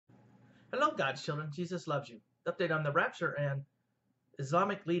Hello, God's children. Jesus loves you. Update on the Rapture and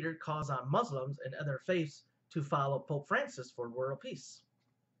Islamic leader calls on Muslims and other faiths to follow Pope Francis for world peace.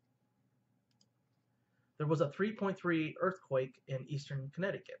 There was a 3.3 earthquake in eastern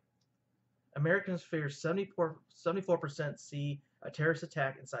Connecticut. Americans fear 74% see a terrorist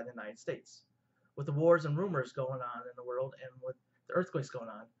attack inside the United States. With the wars and rumors going on in the world and with the earthquakes going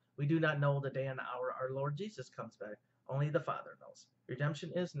on, we do not know the day and hour our Lord Jesus comes back. Only the Father knows.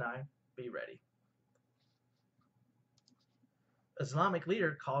 Redemption is nigh. Be ready. Islamic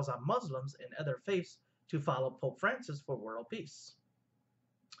leader calls on Muslims and other faiths to follow Pope Francis for world peace.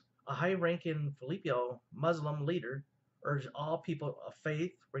 A high-ranking Filipino Muslim leader urged all people of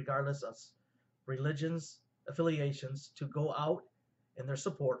faith, regardless of religions, affiliations, to go out in their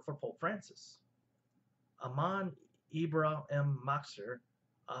support for Pope Francis. Aman Ibrahim Maksir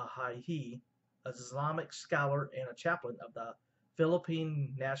Ahahi, an Islamic scholar and a chaplain of the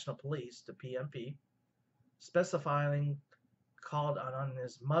Philippine National Police, the PNP, specifying called on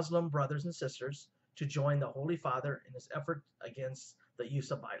his Muslim brothers and sisters to join the Holy Father in his effort against the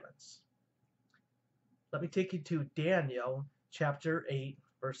use of violence. Let me take you to Daniel chapter 8,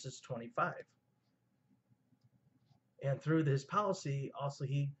 verses 25. And through his policy also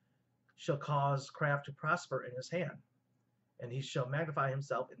he shall cause craft to prosper in his hand, and he shall magnify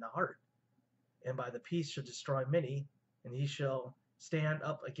himself in the heart, and by the peace shall destroy many, and he shall stand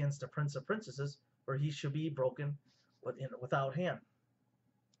up against the prince of princesses, for he shall be broken without hand.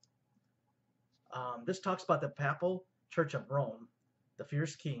 This talks about the Papal Church of Rome, the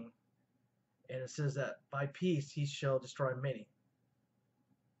fierce king, and it says that by peace he shall destroy many.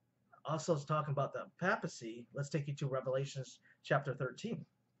 Also, it's talking about the papacy. Let's take you to Revelations chapter 13.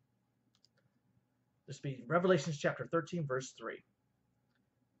 This be Revelations chapter 13, verse 3.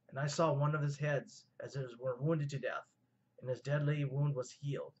 And I saw one of his heads as it were wounded to death, and his deadly wound was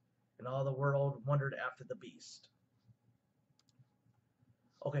healed, and all the world wondered after the beast.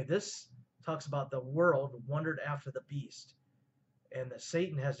 Okay, this talks about the world wondered after the beast, and that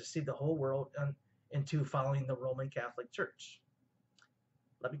Satan has deceived the whole world into following the Roman Catholic Church.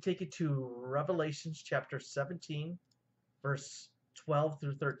 Let me take you to Revelations chapter 17, verse 12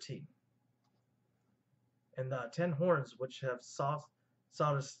 through 13. And the 10 horns which have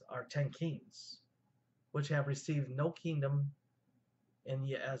sawdust are 10 kings, which have received no kingdom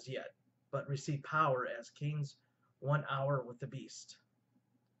as yet, but receive power as kings 1 hour with the beast.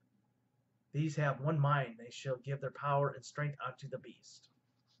 These have one mind, they shall give their power and strength unto the beast.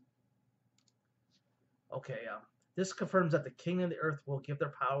 Okay, this confirms that the king of the earth will give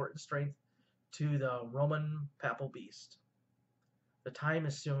their power and strength to the Roman papal beast. The time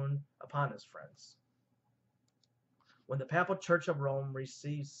is soon upon us, friends. When the Papal Church of Rome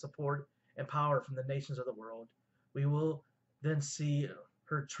receives support and power from the nations of the world, we will then see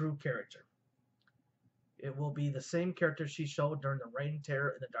her true character. It will be the same character she showed during the reign of terror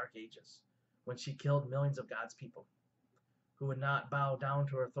in the Dark Ages, when she killed millions of God's people who would not bow down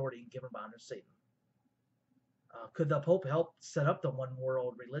to her authority and give them honor to Satan. Could the Pope help set up the one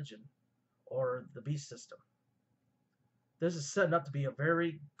world religion or the beast system? This is setting up to be a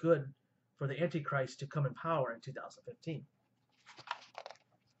very good for the Antichrist to come in power in 2015.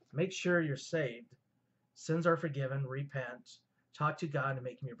 Make sure you're saved, sins are forgiven, repent, talk to God, and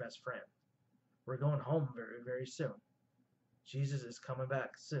make him your best friend. We're going home very, very soon. Jesus is coming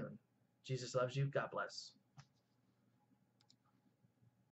back soon. Jesus loves you. God bless.